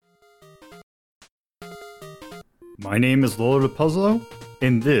My name is Lolo Puzzlo,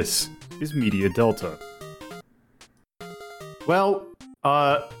 and this is Media Delta. Well,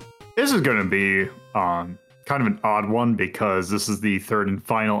 this is going to be kind of an odd one because this is the third and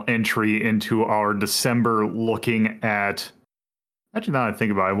final entry into our December looking at... Actually, now that I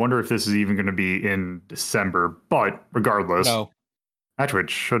think about it, I wonder if this is even going to be in December, but regardless... No. Actually,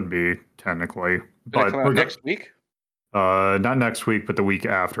 it should be, technically. Did it come out next week? Not next week, but the week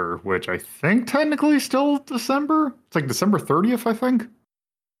after, which I think technically is still December. It's like December 30th, I think.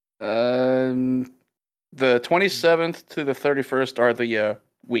 The 27th to the 31st are the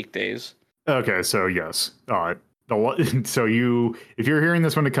weekdays. Okay, so yes. So if you're hearing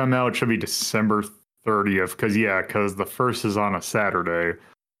this when it come out, it should be December 30th, because the first is on a Saturday.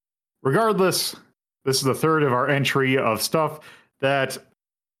 Regardless, this is the third of our entry of stuff that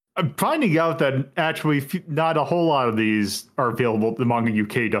I'm finding out that actually not a whole lot of these are available, the manga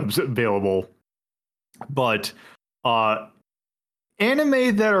UK dubs available, but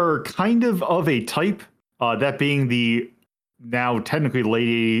anime that are kind of a type, that being the now technically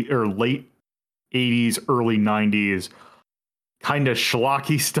late 80s, early 90s kind of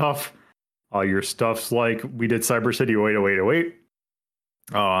schlocky stuff. Your stuff's like we did Cyber City 00808.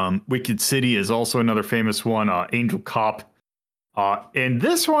 Wicked City is also another famous one. Angel Cop. And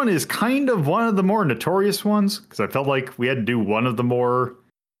this one is kind of one of the more notorious ones because I felt like we had to do one of the more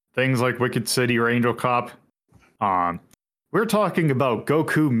things like Wicked City or Angel Cop. We're talking about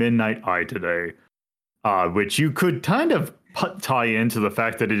Goku Midnight Eye today, which you could kind of tie into the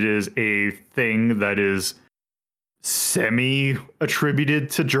fact that it is a thing that is semi-attributed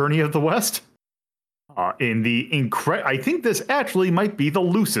to Journey of the West. I think this actually might be the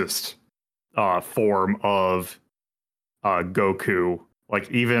loosest form of Goku.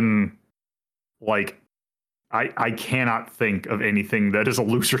 I cannot think of anything that is a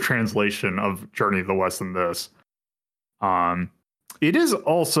looser translation of Journey of the West than this. It is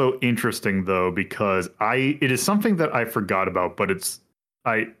also interesting though because it is something that I forgot about, but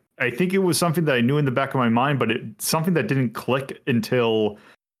I think it was something that I knew in the back of my mind, but it's something that didn't click until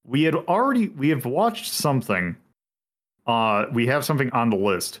we have watched something. We have something on the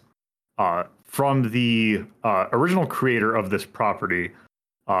list from the original creator of this property,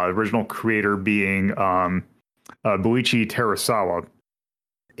 original creator being Buichi Terasawa,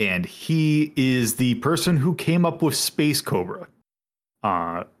 and he is the person who came up with Space Cobra.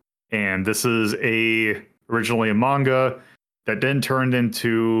 And this is originally a manga that then turned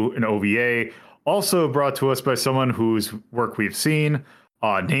into an OVA, also brought to us by someone whose work we've seen,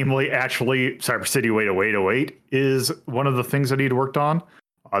 namely actually Cyber City 00808 is one of the things that he'd worked on.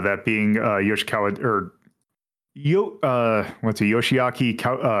 That being Yoshiaki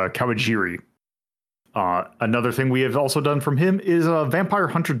Kawajiri. Another thing we have also done from him is Vampire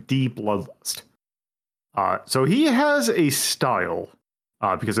Hunter D Bloodlust. So he has a style,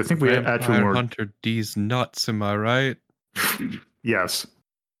 because I think we actually Vampire Hunter D's nuts, am I right? Yes.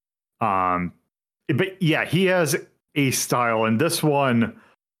 But yeah, he has a style, and this one,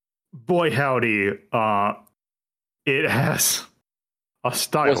 boy howdy, it has a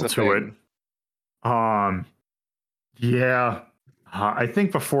style to it. I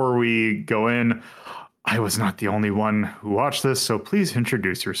think before we go in, I was not the only one who watched this, so please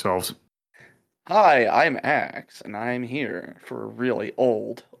introduce yourselves. Hi, I'm Axe, and I'm here for a really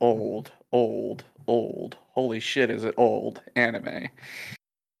old, holy shit is it old, anime.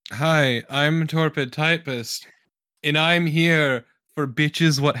 Hi, I'm Torpid Typist, and I'm here for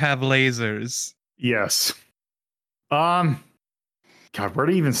bitches what have lasers. Yes. God, where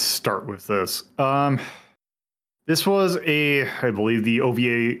to even start with this? This was I believe the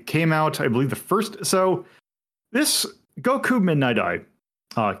OVA came out, I believe the first. So this Goku Midnight Eye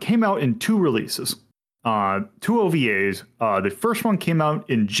came out in two releases, two OVAs. The first one came out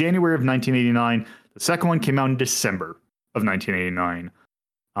in January of 1989. The second one came out in December of 1989.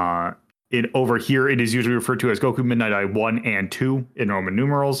 Over here, it is usually referred to as Goku Midnight Eye 1 and 2 in Roman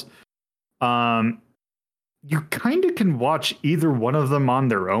numerals. You kind of can watch either one of them on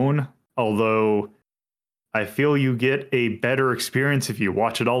their own, although I feel you get a better experience if you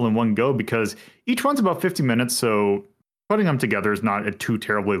watch it all in one go, because each one's about 50 minutes, so putting them together is not a too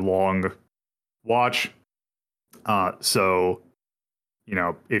terribly long watch. So,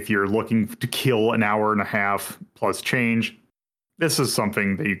 if you're looking to kill an hour and a half plus change, this is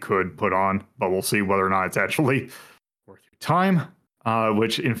something that you could put on, but we'll see whether or not it's actually worth your time,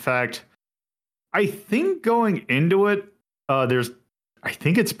 which in fact... I think going into it, I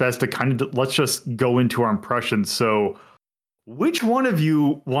think it's best to let's just go into our impressions. So, which one of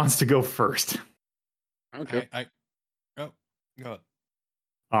you wants to go first? Okay. Go.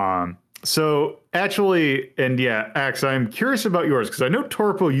 So actually, and yeah, Axe, I'm curious about yours because I know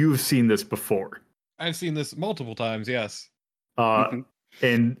Torpo, you've seen this before. I've seen this multiple times. Yes. Uh, Mhm.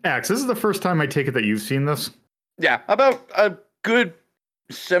 and Axe, this is the first time I take it that you've seen this. Yeah, about a good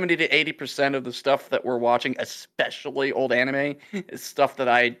 70 to 80% of the stuff that we're watching, especially old anime, is stuff that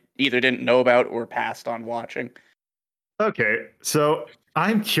I either didn't know about or passed on watching. Okay, so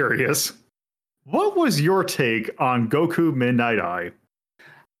I'm curious. What was your take on Goku Midnight Eye?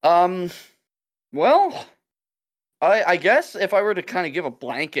 Well, I guess if I were to kind of give a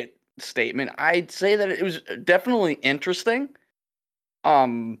blanket statement, I'd say that it was definitely interesting.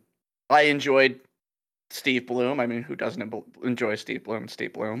 Um, I enjoyed Steve Bloom. I mean, who doesn't enjoy Steve Bloom?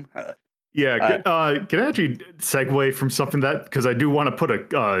 Steve Bloom. Yeah, can I actually segue from something that because I do want to put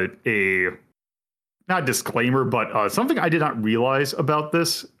a not disclaimer, but something I did not realize about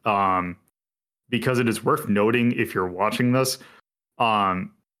this, because it is worth noting if you're watching this.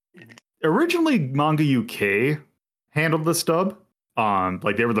 Originally, Manga UK handled this dub.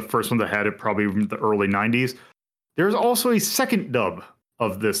 Like they were the first one that had it, probably in the early '90s. There's also a second dub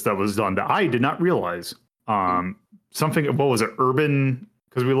of this that was done that I did not realize. Something, what was it? Urban,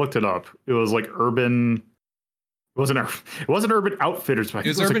 because we looked it up. It was like Urban. It wasn't Urban Outfitters. But I It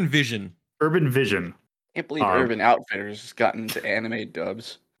think was Urban Vision. Urban Vision. Can't believe Urban Outfitters has gotten into anime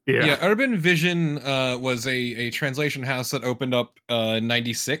dubs. Yeah, Urban Vision was a translation house that opened up in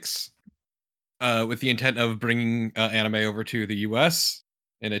 '96 with the intent of bringing anime over to the US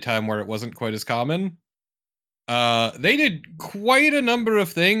in a time where it wasn't quite as common. They did quite a number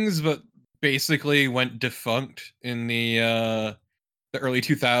of things, but basically went defunct in the early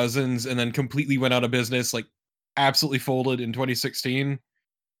 2000s and then completely went out of business, like absolutely folded in 2016.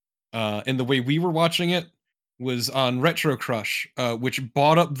 And the way we were watching it was on Retro Crush, which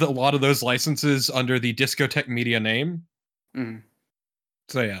bought up a lot of those licenses under the Discotech Media name. Mm.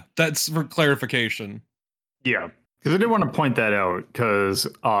 So yeah, that's for clarification. Yeah, because I did want to point that out because,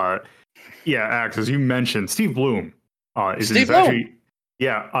 yeah, Axe, as you mentioned, Steve Bloom Steve Bloom. Actually,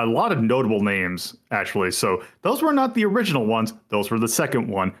 yeah, a lot of notable names actually. So those were not the original ones; those were the second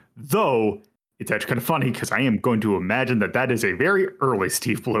one. Though it's actually kind of funny because I am going to imagine that that is a very early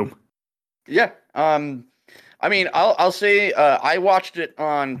Steve Bloom. Yeah. I mean, I'll say I watched it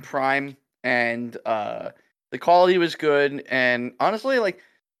on Prime, and the quality was good. And honestly, like,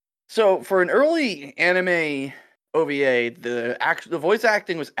 so for an early anime OVA, the voice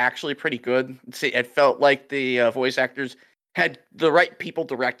acting was actually pretty good. See, it felt like the voice actors had the right people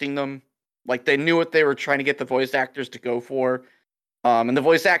directing them. Like they knew what they were trying to get the voice actors to go for. And the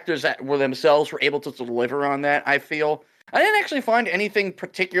voice actors that were themselves were able to deliver on that. I feel I didn't actually find anything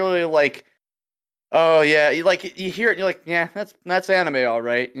particularly like, oh yeah, you hear it, and you're like, yeah, that's anime, all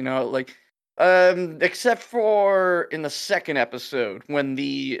right, you know, like, except for in the second episode when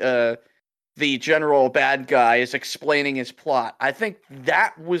the general bad guy is explaining his plot. I think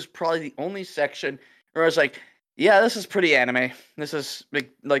that was probably the only section where I was like, yeah, this is pretty anime. This is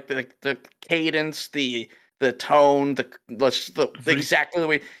like the cadence, the tone, exactly the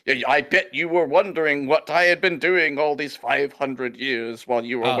way. I bet you were wondering what I had been doing all these 500 years while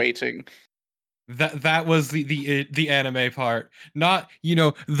you were waiting. That was the anime part, not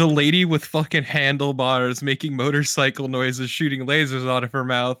the lady with fucking handlebars making motorcycle noises, shooting lasers out of her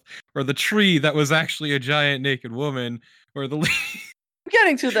mouth, or the tree that was actually a giant naked woman, or the. I'm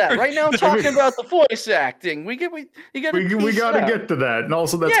getting to that right now. I'm talking about the voice acting. We gotta get to that, and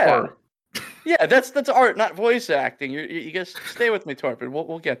also that's art. Yeah, that's art, not voice acting. You guys stay with me, Torpid.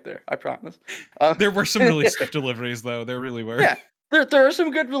 We'll get there. I promise. There were some really stiff deliveries, though. There really were. Yeah. There are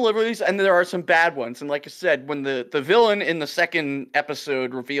some good deliveries, and there are some bad ones. And like I said, when the villain in the second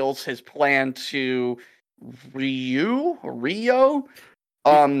episode reveals his plan to Rio,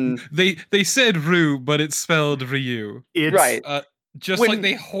 they said Rue, but it's spelled Ryu. It's, right. Just like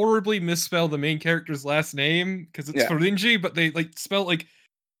they horribly misspell the main character's last name because it's Furinji, but they spell like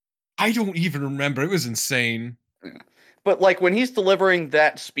I don't even remember. It was insane. Yeah. But like when he's delivering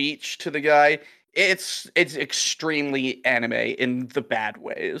that speech to the guy, it's extremely anime in the bad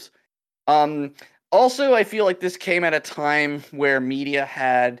ways. Also, I feel like this came at a time where media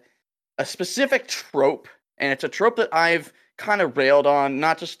had a specific trope, and it's a trope that I've kind of railed on,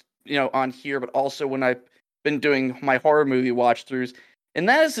 not just on here, but also when I've been doing my horror movie watch throughs, and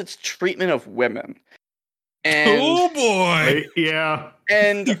that is its treatment of women. And, oh boy, yeah.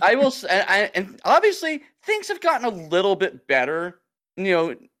 And I will, and obviously things have gotten a little bit better,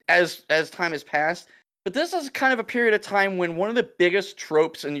 as time has passed. But this is kind of a period of time when one of the biggest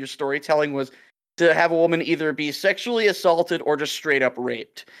tropes in your storytelling was to have a woman either be sexually assaulted or just straight up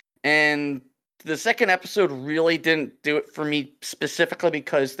raped. And the second episode really didn't do it for me specifically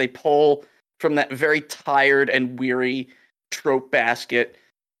because they pull from that very tired and weary trope basket.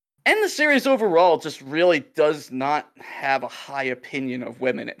 And the series overall just really does not have a high opinion of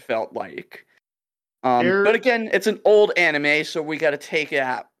women, it felt like. But again, it's an old anime, so we got to take it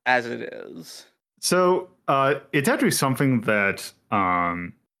as it is. So it's actually something that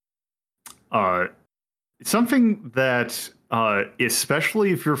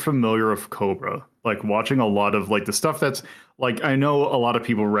especially if you're familiar with Cobra, like watching a lot of like the stuff that's like, I know a lot of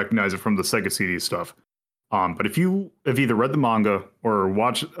people recognize it from the Sega CD stuff. But if you have either read the manga or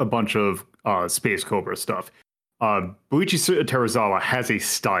watched a bunch of Space Cobra stuff, Buichi Teruzawa has a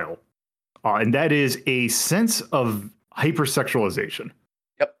style, and that is a sense of hypersexualization.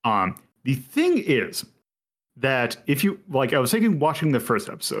 Yep. The thing is that if you like, I was thinking watching the first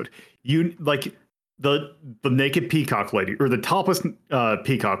episode, you like the naked peacock lady, or the topless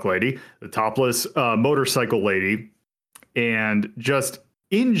peacock lady, the topless motorcycle lady, and just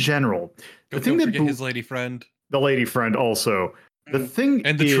in general, Don't forget his lady friend. The lady friend also. The thing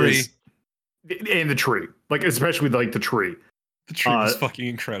and the tree. And the tree. Like, especially like the tree. The tree is fucking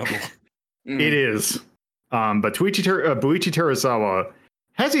incredible. It is. But Buichi Teruzawa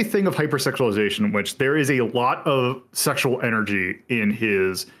has a thing of hypersexualization in which there is a lot of sexual energy in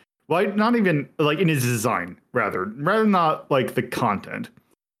his, like, not even like in his design, rather not like the content.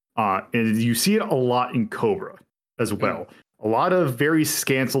 And you see it a lot in Cobra as well. A lot of very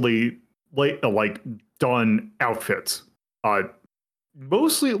scantily like done outfits.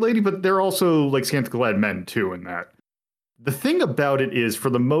 Mostly lady, but they're also like scantily clad men too in that. The thing about it is, for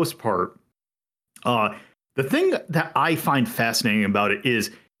the most part, the thing that I find fascinating about it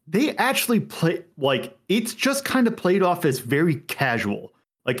is they actually play, like, it's just kind of played off as very casual.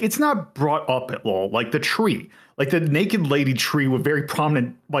 Like, it's not brought up at all. Like the tree, like the naked lady tree with very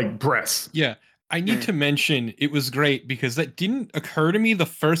prominent like breasts. Yeah. I need to mention it was great because that didn't occur to me the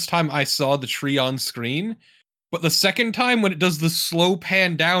first time I saw the tree on screen. But the second time when it does the slow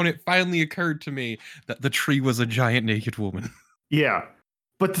pan down, it finally occurred to me that the tree was a giant naked woman. Yeah.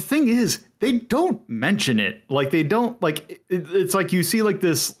 But the thing is, they don't mention it. Like, they don't, like, it's like you see like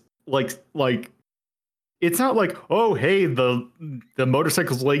this, like it's not like, oh, hey, the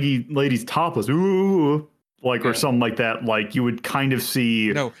motorcycle's lady's topless. Ooh. Like, or something like that. Like, you would kind of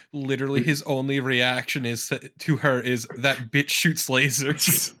see. No, literally, his only reaction to her is that bitch shoots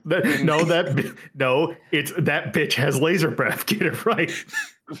lasers. It's that bitch has laser breath. Get it right.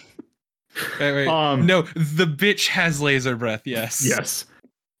 Wait. No, the bitch has laser breath. Yes. Yes.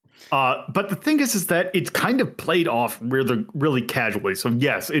 But the thing is that it's kind of played off really, really casually. So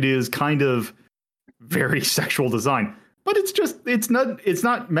yes, it is kind of very sexual design. But it's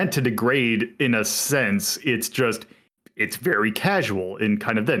not meant to degrade in a sense. It's very casual in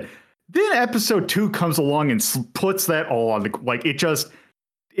kind of then. Then episode 2 comes along and puts that all on the, like, it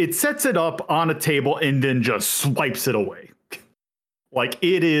sets it up on a table and then just swipes it away. Like,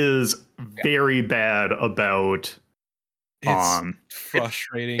 it is very bad about. It's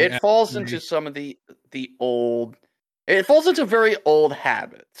frustrating. It falls into some of the old. It falls into very old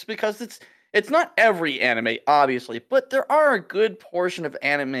habits because it's not every anime, obviously, but there are a good portion of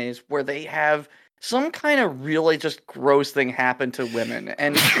animes where they have some kind of really just gross thing happen to women.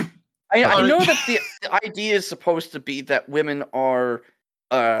 And I know that the idea is supposed to be that women are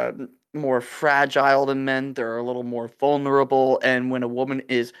more fragile than men. They're a little more vulnerable. And when a woman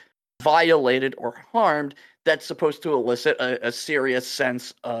is violated or harmed, that's supposed to elicit a serious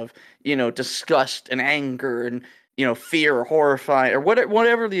sense of, disgust and anger and, fear or horrifying or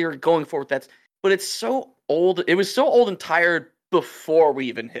whatever you're going for with that. But it's so old. It was so old and tired before we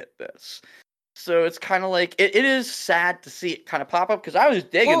even hit this. So it's kind of like, it is sad to see it kind of pop up because I was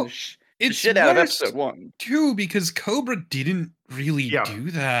digging the shit out of episode 1. Too, because Cobra didn't really do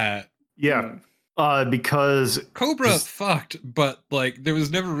that. Yeah. Because Cobra fucked, but like there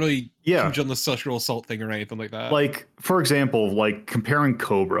was never really huge on the sexual assault thing or anything like that. Like, for example, like comparing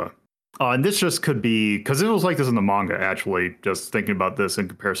Cobra, and this just could be because it was like this in the manga. Actually, just thinking about this in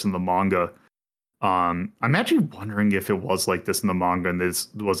comparison to the manga, I'm actually wondering if it was like this in the manga and this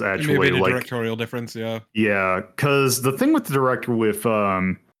was actually maybe a like directorial difference. Yeah, because the thing with the director with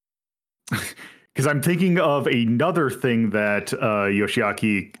because I'm thinking of another thing that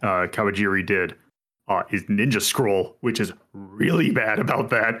Yoshiaki Kawajiri did. Is Ninja Scroll, which is really bad about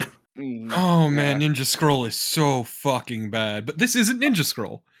that. Oh man, Ninja Scroll is so fucking bad. But this isn't Ninja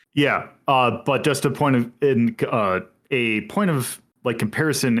Scroll. Yeah, but just a point of like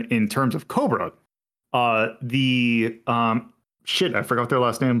comparison in terms of Cobra. I forgot what their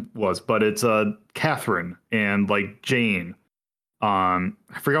last name was, but it's Catherine and like Jane. I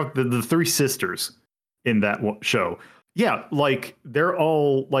forgot the three sisters in that show. Yeah, like they're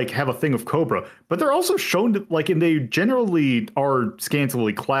all like have a thing of Cobra, but they're also shown to, like, and they generally are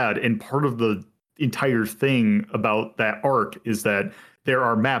scantily clad. And part of the entire thing about that arc is that there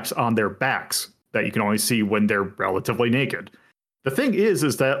are maps on their backs that you can only see when they're relatively naked. The thing is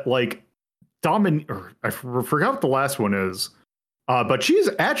that like I forgot what the last one is, but she's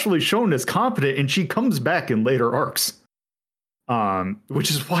actually shown as competent, and she comes back in later arcs.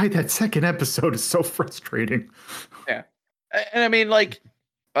 Which is why that second episode is so frustrating. Yeah, and I mean, like,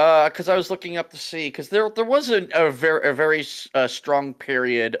 because I was looking up to see, because there was a very strong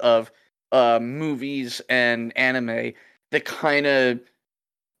period of movies and anime that kind of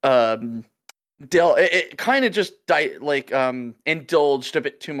it kind of just indulged a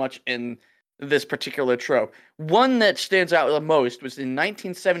bit too much in this particular trope. One that stands out the most was in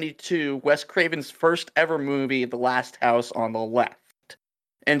 1972, Wes Craven's first ever movie, The Last House on the Left.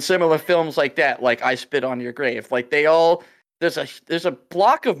 And similar films like that, like I Spit on Your Grave, like they all, there's a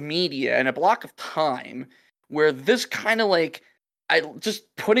block of media and a block of time where this kind of like,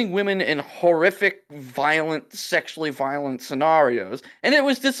 just putting women in horrific, violent, sexually violent scenarios. And it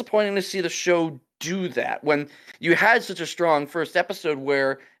was disappointing to see the show do that when you had such a strong first episode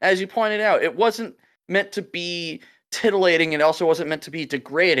where, as you pointed out, it wasn't meant to be titillating and also wasn't meant to be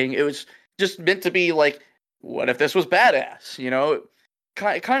degrading. It was just meant to be like, what if this was badass? You know,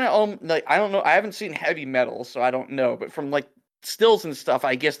 kind of like, I don't know. I haven't seen Heavy Metal, so I don't know. But from like stills and stuff,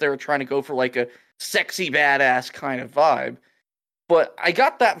 I guess they were trying to go for like a sexy badass kind of vibe. But I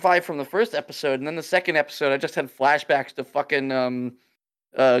got that vibe from the first episode, and then the second episode, I just had flashbacks to fucking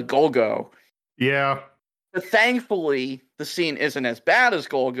Golgo. Yeah. But thankfully, the scene isn't as bad as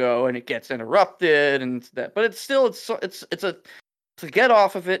Golgo, and it gets interrupted, and that. But it's still it's a to get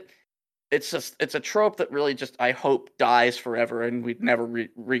off of it. It's a trope that really just I hope dies forever, and we'd never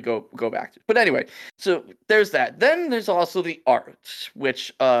go back to. But anyway, so there's that. Then there's also the art,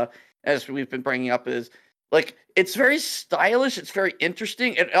 which as we've been bringing up is like it's very stylish. It's very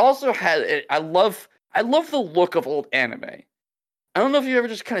interesting. It also has. I love the look of old anime. I don't know if you ever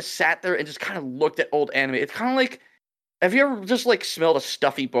just kind of sat there and just kind of looked at old anime. It's kind of like, have you ever just like smelled a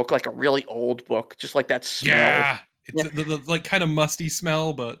stuffy book, like a really old book, just like that smell? Yeah, it's the like kind of musty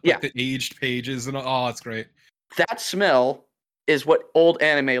smell, but like the aged pages and it's great. That smell is what old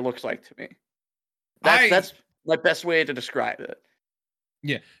anime looks like to me. That's my best way to describe it.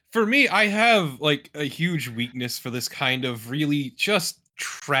 Yeah, for me, I have like a huge weakness for this kind of really just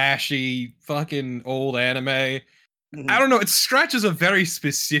trashy fucking old anime. I don't know, it scratches a very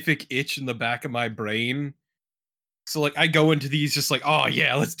specific itch in the back of my brain. So like I go into these just like, oh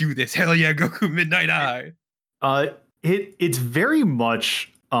yeah, let's do this. Hell yeah, Goku Midnight Eye. It's very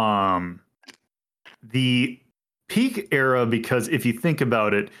much the peak era, because if you think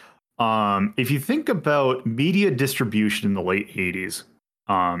about it, if you think about media distribution in the late 80s,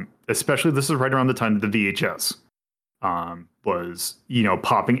 especially this is right around the time that the VHS was,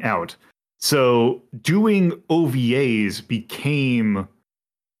 popping out. So doing OVAs became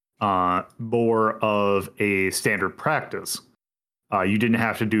more of a standard practice. You didn't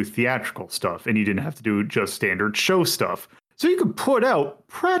have to do theatrical stuff, and you didn't have to do just standard show stuff. So you could put out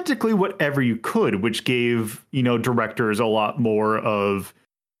practically whatever you could, which gave, directors a lot more of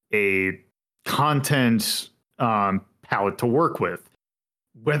a content palette to work with.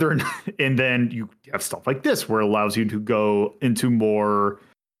 And then you have stuff like this, where it allows you to go into more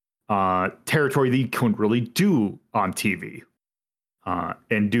territory that you couldn't really do on TV,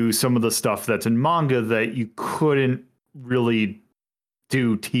 and do some of the stuff that's in manga that you couldn't really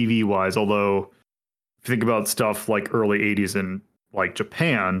do TV wise. Although if you think about stuff like early 80s in like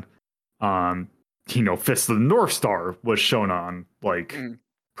Japan, Fist of the North Star was shown on like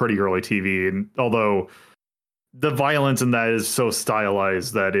pretty early TV. And although the violence in that is so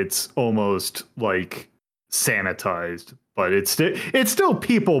stylized that it's almost like sanitized, but it's still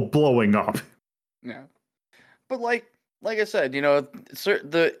people blowing up. Yeah, but like I said,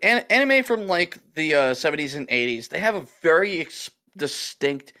 the anime from like the 70s and 80s, they have a very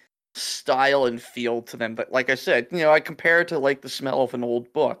distinct style and feel to them. But like I said, I compare it to like the smell of an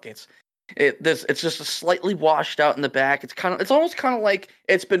old book. It's just a slightly washed out in the back. It's almost kind of like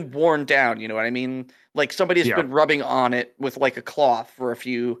it's been worn down. You know what I mean? Like somebody's been rubbing on it with like a cloth for a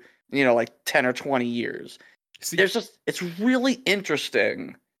few, like 10 or 20 years. See, it's really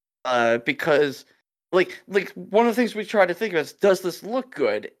interesting because like one of the things we try to think of is, does this look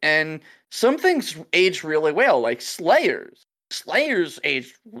good? And some things age really well, like Slayers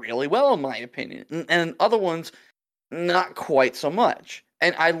aged really well in my opinion, and other ones not quite so much.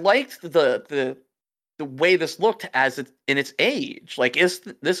 And I liked the the way this looked as it in its age. Like,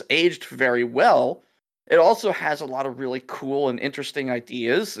 this aged very well. It also has a lot of really cool and interesting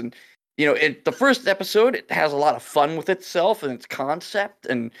ideas, and in the first episode, it has a lot of fun with itself and its concept,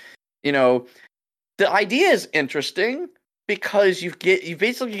 and the idea is interesting because you've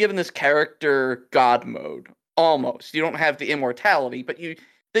basically given this character God mode almost. You don't have the immortality, but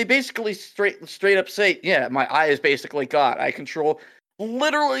they basically straight up say, yeah, my eye is basically God. I control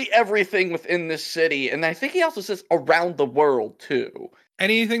literally everything within this city, and I think he also says around the world too.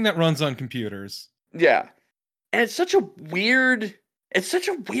 Anything that runs on computers. Yeah, and it's such a weird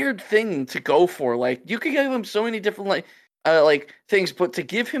thing to go for. Like, you could give him so many different things, but to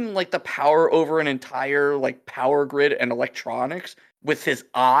give him like the power over an entire like power grid and electronics with his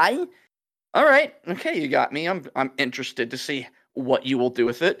eye. All right, okay, you got me. I'm interested to see what you will do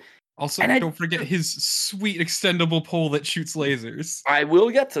with it. Also, don't forget his sweet extendable pole that shoots lasers. I will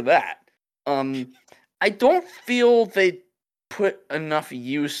get to that. I don't feel they put enough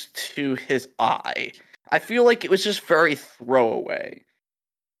use to his eye. I feel like it was just very throwaway.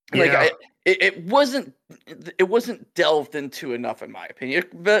 Yeah. Like it wasn't delved into enough, in my opinion.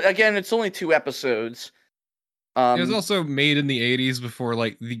 But again, it's only 2 episodes. It was also made in the 80s before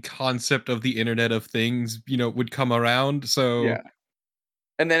like the concept of the Internet of Things, would come around. So yeah.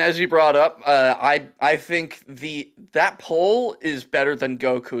 And then, as you brought up, I think that pole is better than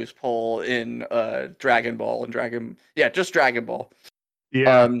Goku's pole in Dragon Ball and just Dragon Ball.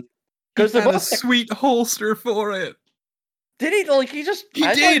 Yeah, because he had a sweet holster for it. Did he? Like, he just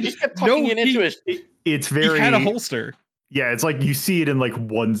kept tucking it into his. It's very. He had a holster. Yeah, it's like you see it in like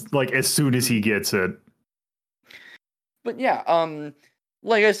as soon as he gets it. But yeah,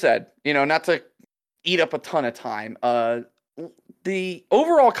 like I said, not to eat up a ton of time. The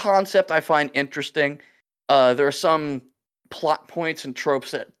overall concept I find interesting. There are some plot points and tropes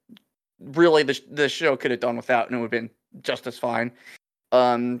that really the show could have done without, and it would have been just as fine.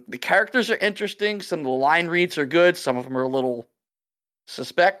 The characters are interesting. Some of the line reads are good. Some of them are a little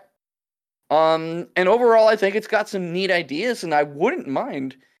suspect. And overall, I think it's got some neat ideas, and I wouldn't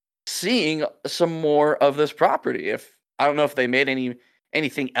mind seeing some more of this property. I don't know if they made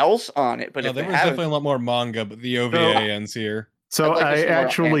anything else on it, but if there was definitely a lot more manga, but the OVA ends here. So I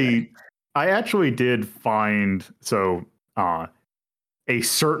actually did find a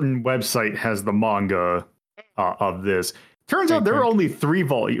certain website has the manga of this. Turns out there are only 3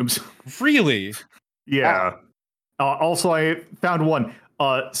 volumes. Really? Yeah. Also, I found one.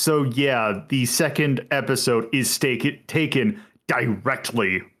 So yeah, the second episode is taken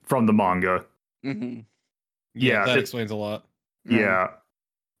directly from the manga. Mm-hmm. Yeah, that explains a lot. Yeah.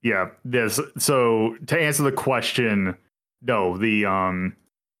 So to answer the question, no, the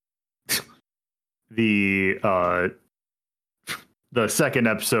second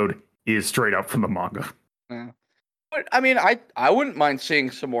episode is straight up from the manga. Yeah. But I mean, I wouldn't mind seeing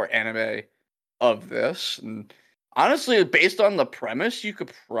some more anime of this. And honestly, based on the premise, you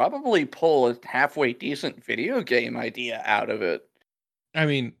could probably pull a halfway decent video game idea out of it. I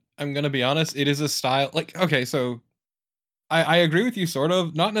mean, I'm gonna be honest, it is a style okay, so I agree with you sort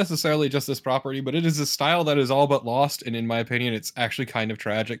of, not necessarily just this property, but it is a style that is all but lost, and in my opinion, it's actually kind of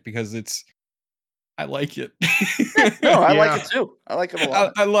tragic because I like it. I like it too. I like it a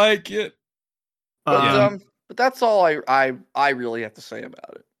lot. I like it. But that's all I really have to say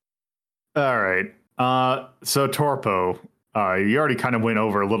about it. All right. So Torpo, you already kind of went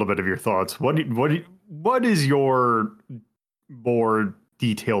over a little bit of your thoughts. What is your more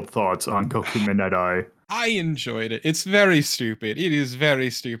detailed thoughts on Goku Midnight Eye? I enjoyed it. It's very stupid. It is very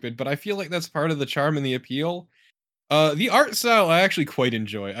stupid, but I feel like that's part of the charm and the appeal. The art style I actually quite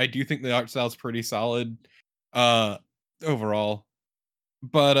enjoy. I do think the art style is pretty solid overall.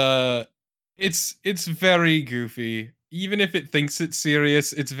 But it's very goofy. Even if it thinks it's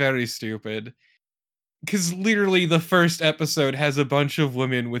serious, it's very stupid. Because literally the first episode has a bunch of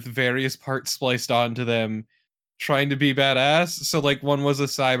women with various parts spliced onto them trying to be badass. So like one was a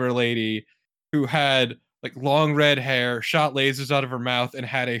cyber lady who had like long red hair, shot lasers out of her mouth, and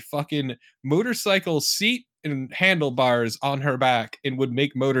had a fucking motorcycle seat and handlebars on her back and would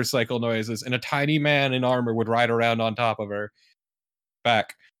make motorcycle noises, and a tiny man in armor would ride around on top of her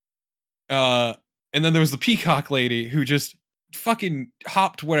back. And then there was the peacock lady who just fucking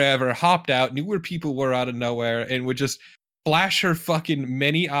hopped wherever, hopped out, knew where people were out of nowhere, and would just flash her fucking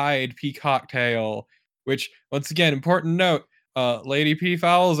many-eyed peacock tail, which, once again, important note, lady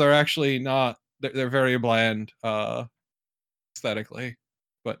peafowls are actually not, they're very bland aesthetically,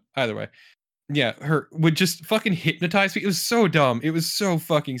 but either way. Yeah, her would just fucking hypnotize me. It was so dumb. It was so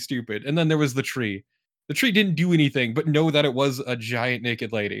fucking stupid. And then there was the tree. The tree didn't do anything, but know that it was a giant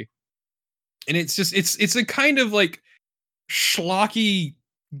naked lady. And it's a kind of like schlocky,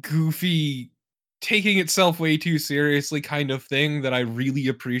 goofy, taking itself way too seriously kind of thing that I really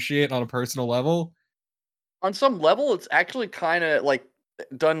appreciate on a personal level. On some level, it's actually kind of like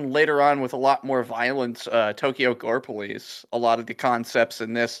done later on with a lot more violence. Tokyo Gore Police. A lot of the concepts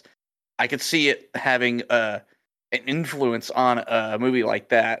in this, I could see it having an influence on a movie like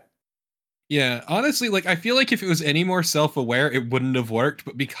that. Yeah, honestly, like I feel like if it was any more self-aware, it wouldn't have worked,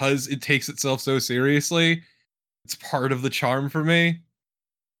 but because it takes itself so seriously, it's part of the charm for me.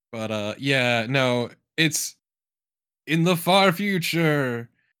 But yeah, no, it's in the far future.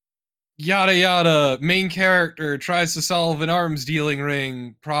 Yada yada. Main character tries to solve an arms dealing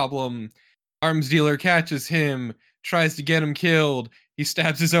ring problem. Arms dealer catches him, tries to get him killed. He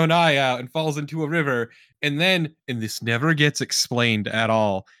stabs his own eye out and falls into a river. And then, and this never gets explained at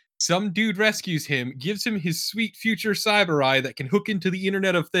all, some dude rescues him, gives him his sweet future cyber eye that can hook into the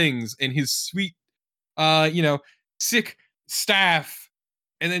Internet of Things and his sweet, you know, sick staff.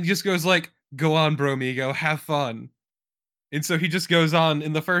 And then just goes like, go on, Bromigo, have fun. And so he just goes on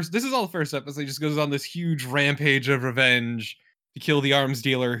in the first, this is all the first episode, he just goes on this huge rampage of revenge to kill the arms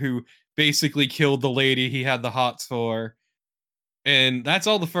dealer who basically killed the lady he had the hots for. And that's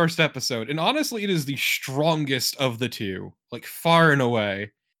all the first episode. And honestly, it is the strongest of the two, like far and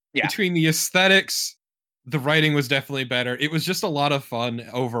away. Yeah. Between the aesthetics, the writing was definitely better. It was just a lot of fun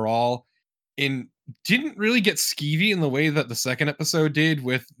overall. And didn't really get skeevy in the way that the second episode did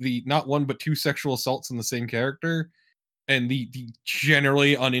with the not one but two sexual assaults in the same character and the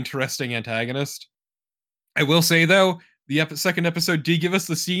generally uninteresting antagonist. I will say though, the second episode did give us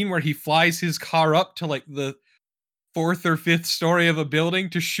the scene where he flies his car up to like the fourth or fifth story of a building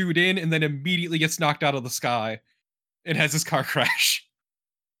to shoot in, and then immediately gets knocked out of the sky and has his car crash.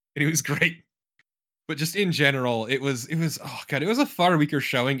 And it was great. But just in general, it was oh god, it was a far weaker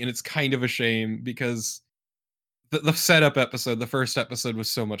showing, and it's kind of a shame because the setup episode, the first episode, was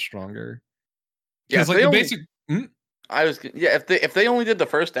so much stronger. Yeah, Because like the basic. if they only did the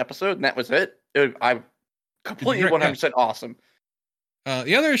first episode and that was it, I'm completely 100% awesome.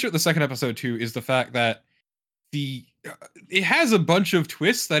 The other issue with the second episode too is the fact that it has a bunch of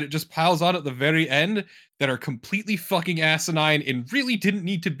twists that it just piles on at the very end that are completely fucking asinine and really didn't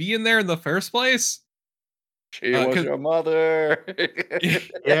need to be in there in the first place. She was your mother.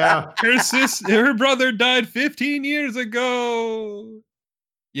 Yeah. Her brother died 15 years ago.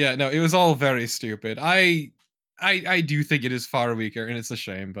 Yeah, no, it was all very stupid. I do think it is far weaker, and it's a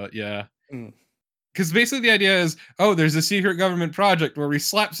shame, but yeah. Because basically the idea is, oh, there's a secret government project where we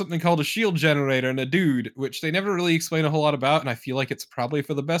slap something called a shield generator and a dude, which they never really explain a whole lot about, and I feel like it's probably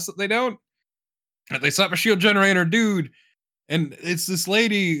for the best that they don't. They slap a shield generator dude, and it's this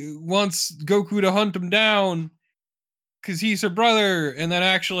lady wants Goku to hunt him down because he's her brother, and then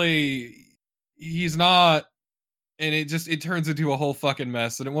actually he's not, and it turns into a whole fucking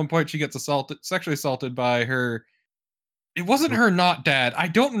mess. And at one point she gets sexually assaulted by her. It wasn't her not dad. I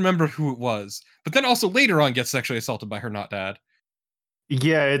don't remember who it was. But then also later on gets sexually assaulted by her not dad.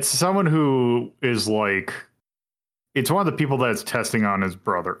 Yeah, it's someone who is like, it's one of the people that's testing on his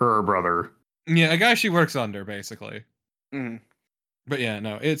brother or her brother. Yeah, a guy she works under, basically. Mm. But yeah,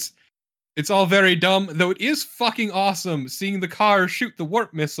 no, it's all very dumb, though it is fucking awesome seeing the car shoot the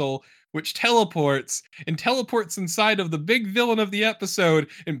warp missile, which teleports inside of the big villain of the episode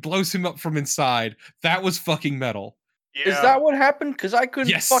and blows him up from inside. That was fucking metal. Yeah. Is that what happened? Because I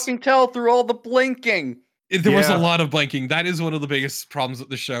couldn't fucking tell through all the blinking. There was a lot of blinking. That is one of the biggest problems with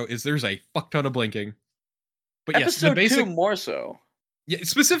the show, is there's a fuck ton of blinking. But episode 2 more so. Yeah,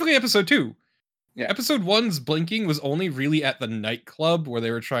 specifically episode 2. Yeah. Episode 1's blinking was only really at the nightclub where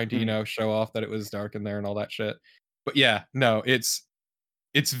they were trying to, show off that it was dark in there and all that shit. But yeah, no, it's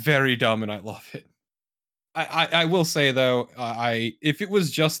very dumb and I love it. I will say though, if it was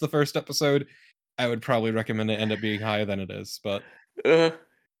just the first episode, I would probably recommend it end up being higher than it is, but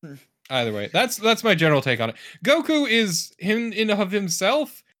either way, that's my general take on it. Goku is him in of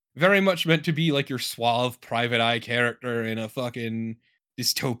himself very much meant to be like your suave private eye character in a fucking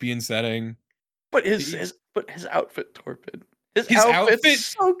dystopian setting. But his outfit torpid. His outfit's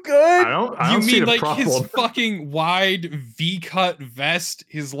so good. I don't see the problem. His fucking wide V-cut vest,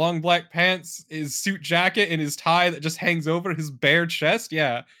 his long black pants, his suit jacket, and his tie that just hangs over his bare chest?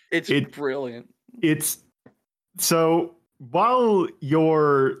 Yeah. It's brilliant. It's so while you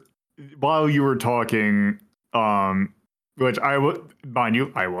were talking, which mind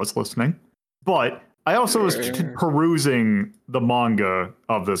you, I was listening, but I also was perusing the manga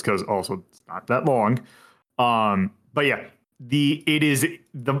of this because also it's not that long. But yeah, the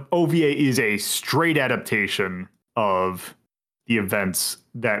OVA is a straight adaptation of the events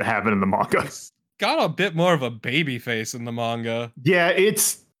that happen in the manga. It's got a bit more of a baby face in the manga. Yeah,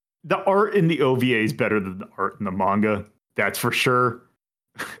 it's the art in the OVA is better than the art in the manga. That's for sure.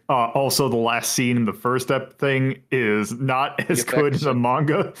 Also, the last scene in the first thing is not as good in the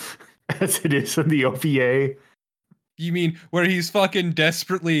manga as it is in the OVA. You mean where he's fucking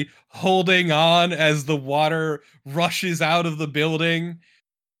desperately holding on as the water rushes out of the building?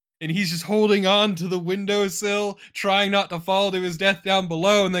 And he's just holding on to the windowsill, trying not to fall to his death down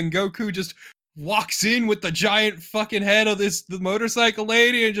below, and then Goku just walks in with the giant fucking head of the motorcycle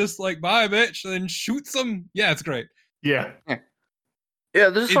lady and just like, bye, bitch, and then shoots him. Yeah, it's great. Yeah. Yeah,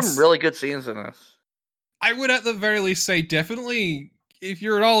 there's some really good scenes in this. I would at the very least say definitely, if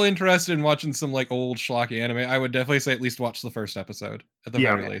you're at all interested in watching some like old schlocky anime, I would definitely say at least watch the first episode at the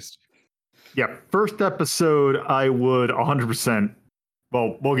very least. Yeah, first episode, I would 100%.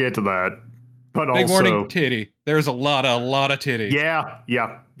 Well, we'll get to that. But Big also, warning, titty. There's a lot of titty. Yeah.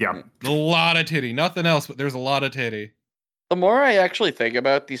 A lot of titty. Nothing else, but there's a lot of titty. The more I actually think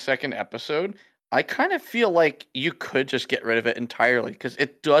about the second episode, I kind of feel like you could just get rid of it entirely because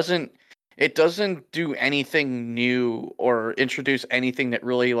it doesn't do anything new or introduce anything that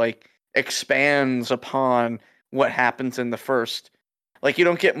really like expands upon what happens in the first. Like, you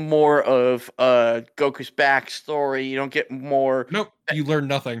don't get more of Goku's backstory. You don't get more. Nope, you learn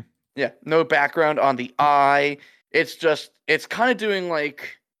nothing. Yeah, no background on the eye. It's kind of doing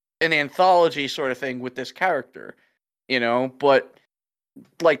like an anthology sort of thing with this character, But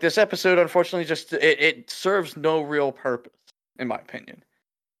like this episode, unfortunately, just it serves no real purpose, in my opinion.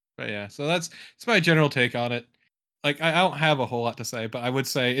 But yeah, so that's my general take on it. Like, I don't have a whole lot to say, but I would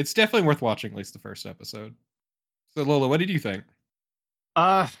say it's definitely worth watching at least the first episode. So Lola, what did you think?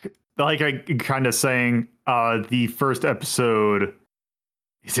 Like I kind of saying, the first episode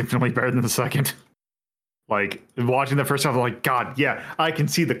is infinitely better than the second. Like watching the first episode, I'm like, God, yeah, I can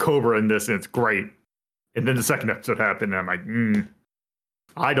see the Cobra in this, and it's great. And then the second episode happened, and I'm like,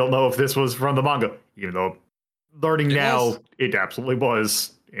 I don't know if this was from the manga, even though learning now, it absolutely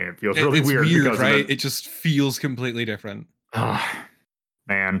was, and it feels really weird because right? It just feels completely different.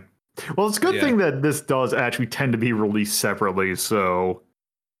 Man. Well, it's a good thing that this does actually tend to be released separately. So,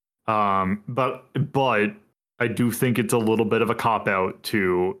 but I do think it's a little bit of a cop out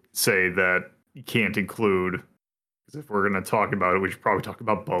to say that you can't include, because if we're going to talk about it, we should probably talk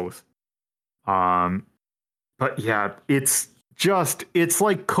about both. But yeah, it's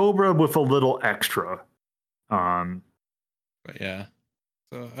like Cobra with a little extra. But yeah,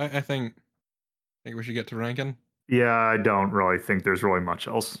 so I think we should get to ranking. Yeah, I don't really think there's really much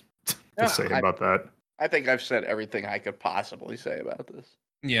else to say about that. I think I've said everything I could possibly say about this.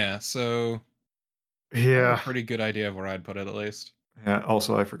 Yeah, so yeah, a pretty good idea of where I'd put it at least. Yeah.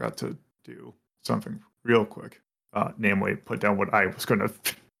 Also, I forgot to do something real quick. Namely, put down what I was going to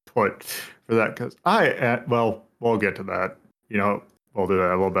put for that because we'll get to that. We'll do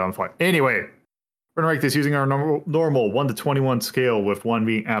that a little bit on the fly. Anyway, we're gonna rank this using our normal 1 to 21 scale, with 1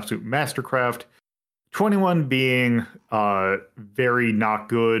 being absolute mastercraft, 21 being very not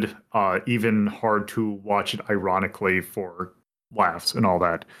good, even hard to watch it ironically for laughs and all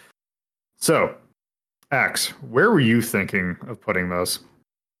that. So, Axe, where were you thinking of putting this?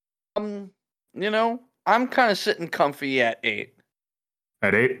 I'm kind of sitting comfy at 8.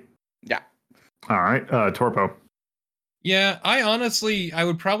 At 8? Yeah. All right, Torpo. Yeah, I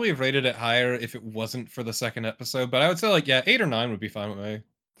would probably have rated it higher if it wasn't for the second episode, but I would say 8 or 9 would be fine with me.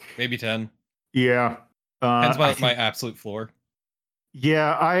 Maybe 10. Yeah. Depends my absolute floor.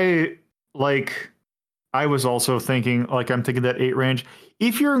 Yeah, I was also thinking, I'm thinking that 8 range,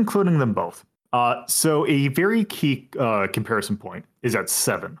 if you're including them both. So a very key comparison point is at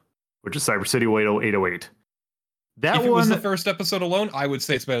 7, which is Cyber City 808. If it was the first episode alone, I would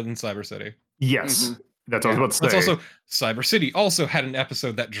say it's better than Cyber City. Yes. Mm-hmm. That's what I was about to say. That's also, Cyber City also had an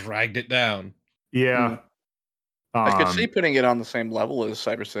episode that dragged it down. Yeah. I could see putting it on the same level as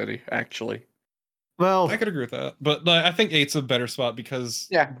Cyber City, actually. Well, I could agree with that. But I think 8's a better spot because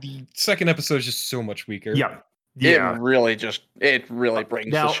the second episode is just so much weaker. Yeah. It really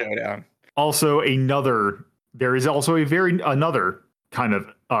brings the show down. Also, there is also another kind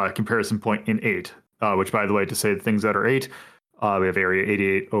of comparison point in 8, which, by the way, to say the things that are 8, we have Area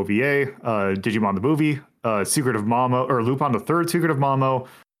 88 OVA, Digimon the movie, Secret of Mamo, or Lupin the Third Secret of Mamo,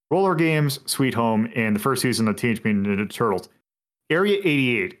 Roller Games, Sweet Home, and the first season of Teenage Mutant Ninja Turtles. Area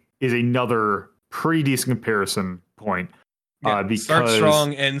 88 is another pretty decent comparison point. Because starts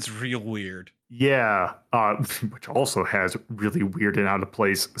strong, ends real weird. Yeah, which also has really weird and out of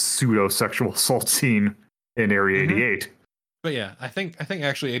place pseudo-sexual assault scene in Area 88. But yeah, I think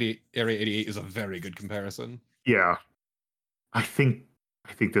actually Area 88 is a very good comparison. Yeah. I think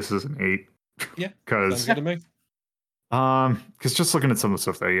this is an 8. Yeah, sounds Because good to me. just looking at some of the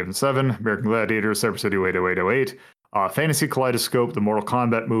stuff that I gave him 7, American Gladiator, Cyber City 80808, Fantasy Kaleidoscope, the Mortal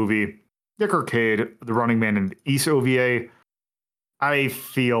Kombat movie, Dick Arcade, The Running Man, and East OVA. I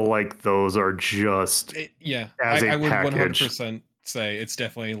feel like those are just Yeah, as I a would package. 100% say it's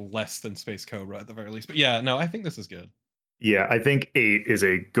definitely less than Space Cobra at the very least. But yeah, no, I think this is good. Yeah, I think 8 is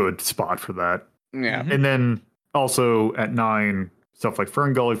a good spot for that. Yeah. Mhm. And then also at 9, stuff like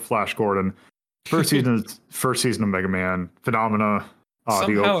Fern Gully, Flash Gordon, first season of Mega Man, Phenomena.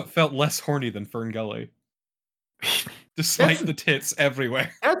 Somehow it felt less horny than Fern Gully, despite the tits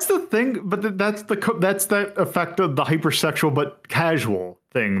everywhere. That's the thing, but that's that effect of the hypersexual but casual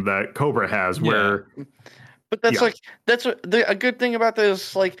thing that Cobra has, Yeah. where But that's Yeah. like a good thing about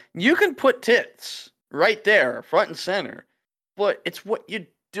this. Like you can put tits right there, front and center, but it's what you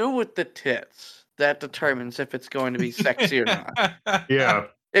do with the tits that determines if it's going to be sexy or not. yeah,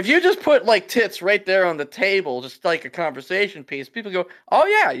 If you just put like tits right there on the table, just like a conversation piece, people go, "Oh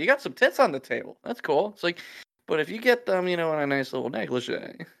yeah, you got some tits on the table. That's cool." It's like, but if you get them, in a nice little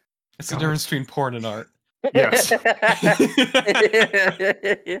negligee. It's the difference between porn and art. Yes.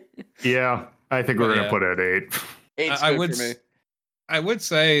 yeah, I think we're But gonna yeah. put it at 8. Eight's I good would for me. I would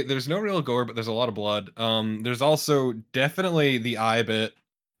say there's no real gore, but there's a lot of blood. There's also definitely the eye bit.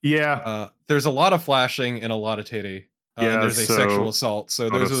 Yeah, There's a lot of flashing and a lot of titty. Yeah, and there's a so- sexual assault. So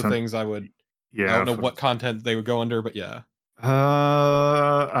those are the Innocent. things I would. yeah. I don't know what content they would go under, but yeah.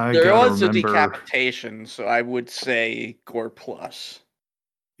 I There gotta was a remember. decapitation, so I would say gore plus.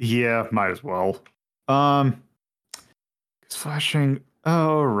 Yeah, might as well. It's flashing.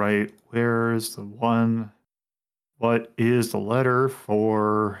 Oh, right. Where's the one? What is the letter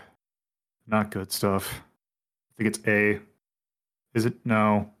for not good stuff? I think it's A. Is it?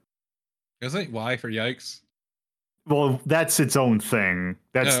 No. Is it Y for yikes? Well, that's its own thing.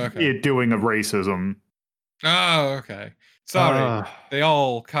 That's Oh, okay. it doing a racism. Oh, okay. Sorry. They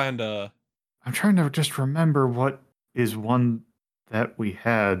all kind of. I'm trying to just remember what is one that we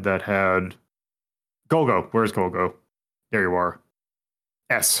had that had Gogo. Where's Gogo? There you are.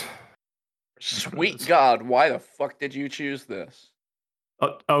 S. Sweet God, why the fuck did you choose this?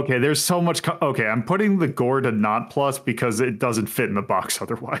 Okay, there's so much. Okay, I'm putting the gore to not plus because it doesn't fit in the box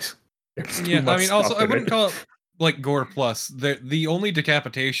otherwise. There's too Yeah, I much mean, also, stuff I in wouldn't it. call it like gore plus. The only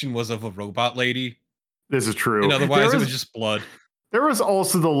decapitation was of a robot lady, This is true. and otherwise There it was just blood. There was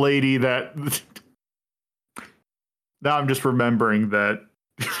also the lady that. Now I'm just remembering that.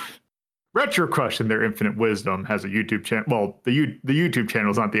 Retro Crush in their Infinite Wisdom has a YouTube channel. Well, the YouTube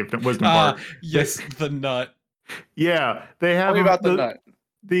channel is not the Infinite Wisdom part. Yes, the nut. Yeah, they have Tell me about the nut.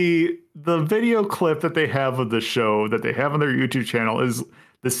 the video clip that they have of the show that they have on their YouTube channel is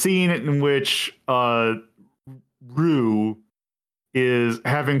the scene in which Rue is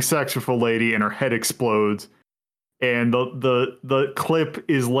having sex with a lady and her head explodes, and the clip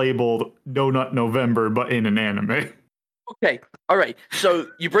is labeled "No Nut November," but in an anime. Okay, all right. So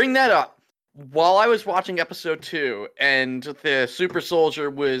you bring that up. While I was watching episode 2 and the super soldier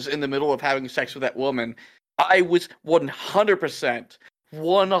was in the middle of having sex with that woman, I was 100%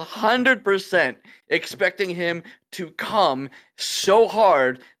 expecting him to come so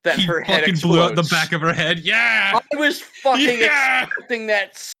hard that He her head fucking explodes. blew out the back of her head. Yeah. I was fucking Yeah! expecting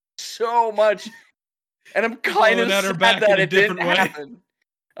that so much, and I'm kind of Blowing out her sad back in that a it didn't different way. happen.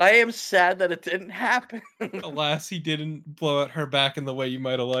 I am sad that it didn't happen. Alas, he didn't blow out her back in the way you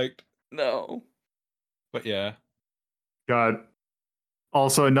might have liked. No. But yeah. God.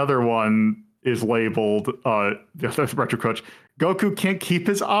 Also, another one is labeled the Retro Crutch. Goku can't keep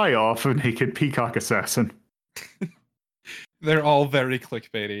his eye off a naked peacock assassin. They're all very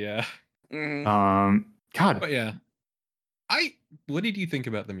clickbaity, yeah. Mhm. God. But yeah. What did you think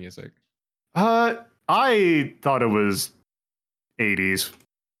about the music? I thought it was 80s.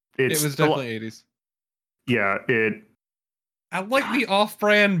 It was definitely 80s. Yeah, I like the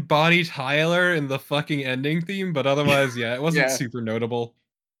off-brand Bonnie Tyler in the fucking ending theme, but otherwise, yeah, it wasn't Yeah. super notable.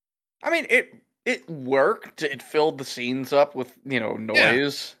 I mean, it worked. It filled the scenes up with,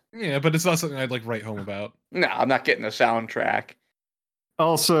 noise. Yeah, but it's not something I'd like write home about. No, I'm not getting a soundtrack.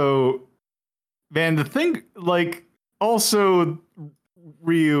 also, man, the thing, also,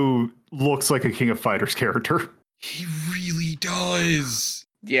 Ryu looks like a King of Fighters character. He really does.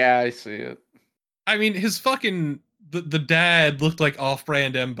 Yeah, I see it. I mean, his fucking the dad looked like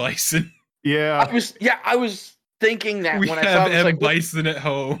off-brand M Bison. Yeah. I was thinking that We when I saw have it, I was M like, Bison at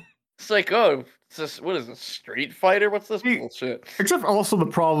home. it's like, oh, what is this, Street Fighter? What's this He- bullshit? Except also the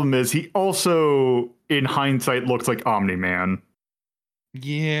problem is he also, in hindsight, looks like Omni-Man.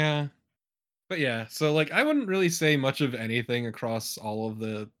 Yeah, But yeah, so like I wouldn't really say much of anything across all of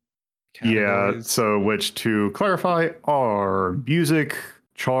the Yeah, categories. so which to clarify are music,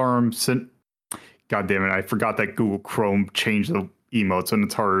 charm, God damn it, I forgot that Google Chrome changed the emotes and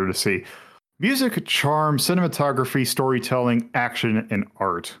it's harder to see. Music, charm, cinematography, storytelling, action, and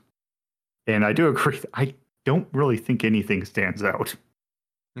art. And I do agree, I don't really think anything stands out.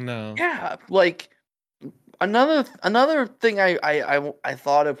 No. Yeah, like another thing I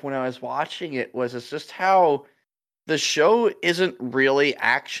thought of when I was watching it was it's just how the show isn't really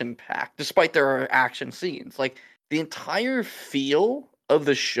action packed, despite there are action scenes. Like the entire feel of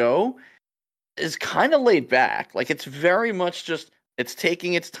the show is kind of laid back. Like it's very much just it's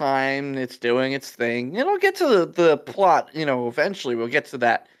taking its time, it's doing its thing. It'll get to the plot, eventually we'll get to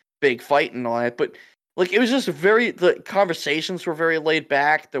that big fight and all that. But like it was just the conversations were very laid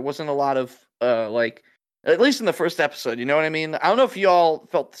back. There wasn't a lot of like at least in the first episode, you know what I mean? I don't know if y'all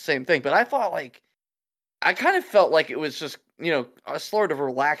felt the same thing, but I kind of felt like it was just, a sort of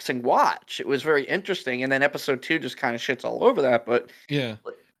relaxing watch. It was very interesting. And then episode 2 just kind of shits all over that. But Yeah.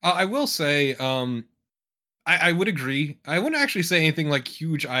 I will say, I would agree. I wouldn't actually say anything like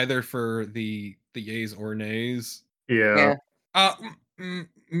huge either for the yays or nays. Yeah.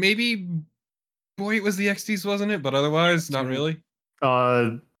 Maybe boy, it was the XDs, wasn't it? But otherwise, not really.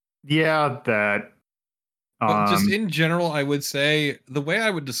 Yeah, that. But just in general, I would say the way I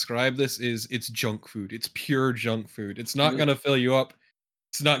would describe this is it's junk food. It's pure junk food. It's not going to fill you up.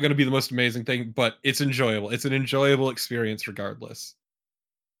 It's not going to be the most amazing thing, but it's enjoyable. It's an enjoyable experience regardless.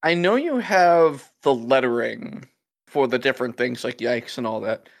 I know you have the lettering for the different things like yikes and all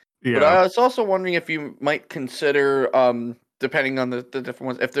that. Yeah. But I was also wondering if you might consider, depending on the different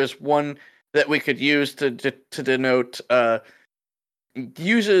ones, if there's one that we could use to denote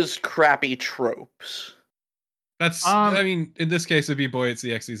uses crappy tropes. That's, I mean, in this case, it'd be boy, it's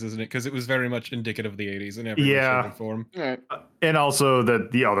the X's, isn't it? Because it was very much indicative of the 80s in every shape and form. Right. And also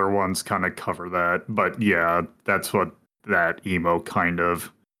that the other ones kind of cover that. But yeah, that's what that emo kind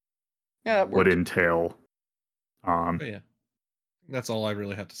of would entail. But yeah, that's all I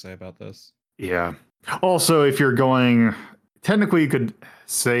really have to say about this. Yeah. Also, if you're going, technically you could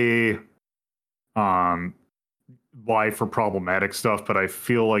say why for problematic stuff, but I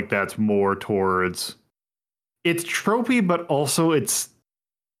feel like that's more towards it's tropey, but also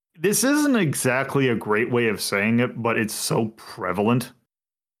this isn't exactly a great way of saying it, but it's so prevalent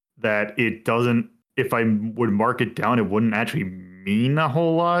that it doesn't, if I would mark it down, it wouldn't actually mean a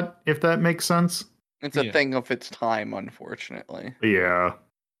whole lot, if that makes sense. It's a thing of its time, unfortunately. Yeah.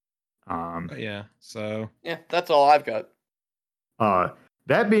 Yeah, so. Yeah, that's all I've got.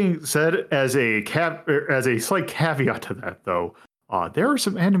 That being said, as a slight caveat to that, though, there are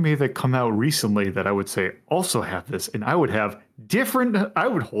some anime that come out recently that I would say also have this, and I would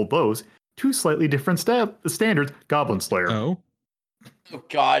hold those to slightly different standards. Goblin Slayer. Oh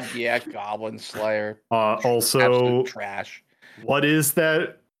God, yeah, Goblin Slayer. Also, absolute trash. What is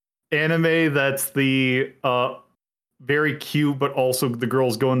that anime that's the very cute, but also the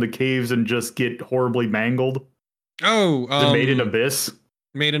girls go in the caves and just get horribly mangled? Oh, Made in Abyss.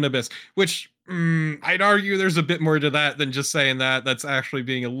 Made in Abyss, which I'd argue there's a bit more to that than just saying that. That's actually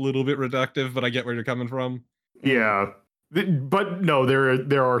being a little bit reductive, but I get where you're coming from. Yeah, but no,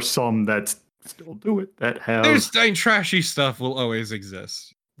 there are some that still do it that have. Trashy stuff will always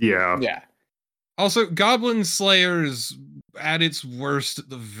exist. Yeah. Yeah. Also, Goblin Slayer's at its worst at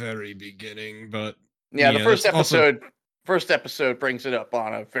the very beginning, but yeah, the first episode brings it up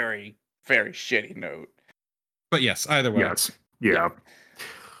on a very, very shitty note. But yes, either way. Yes. Yeah.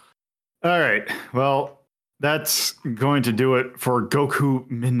 All right. Well, that's going to do it for Goku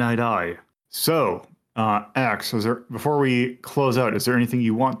Midnight Eye. So, Axe, before we close out, is there anything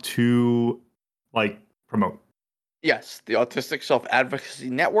you want to promote? Yes, the Autistic Self-Advocacy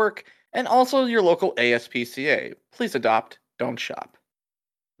Network, and also your local ASPCA. Please adopt, don't shop.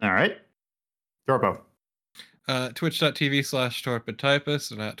 All right. Torpo.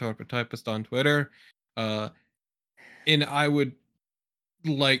 Twitch.tv/TorpidTypist and @TorpidTypist on Twitter. And I would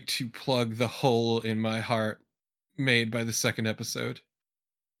like to plug the hole in my heart made by the second episode.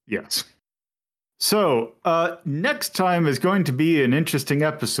 Yes. So, next time is going to be an interesting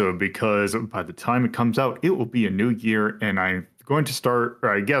episode because by the time it comes out, it will be a new year, and I'm going to start,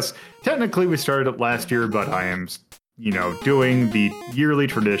 or I guess technically we started it last year, but I am, doing the yearly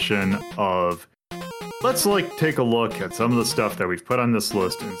tradition of let's take a look at some of the stuff that we've put on this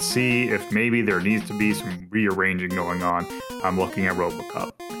list and see if maybe there needs to be some rearranging going on. I'm looking at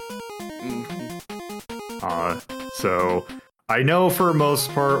RoboCop. So I know for most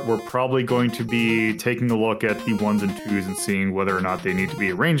part, we're probably going to be taking a look at the 1s and 2s and seeing whether or not they need to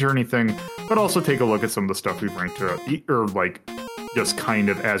be arranged or anything, but also take a look at some of the stuff we've ranked or like just kind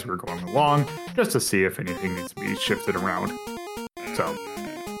of as we're going along, just to see if anything needs to be shifted around. So,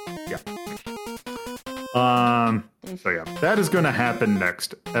 yeah. So yeah, that is going to happen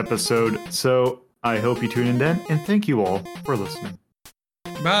next episode. So I hope you tune in then, and thank you all for listening.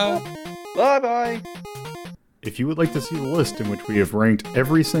 Bye. Bye-bye. If you would like to see the list in which we have ranked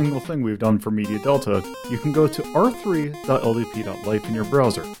every single thing we've done for Media Delta, you can go to r3.ldp.life in your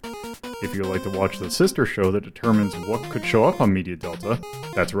browser. If you would like to watch the sister show that determines what could show up on Media Delta,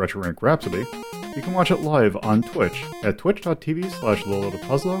 that's Retro Rank Rhapsody, you can watch it live on Twitch at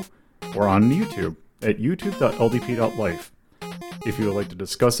twitch.tv/LoloToPuzzlo or on YouTube at youtube.ldp.life. If you would like to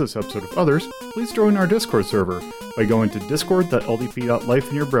discuss this episode with others, please join our Discord server by going to discord.ldp.life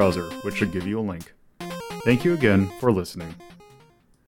in your browser, which should give you a link. Thank you again for listening.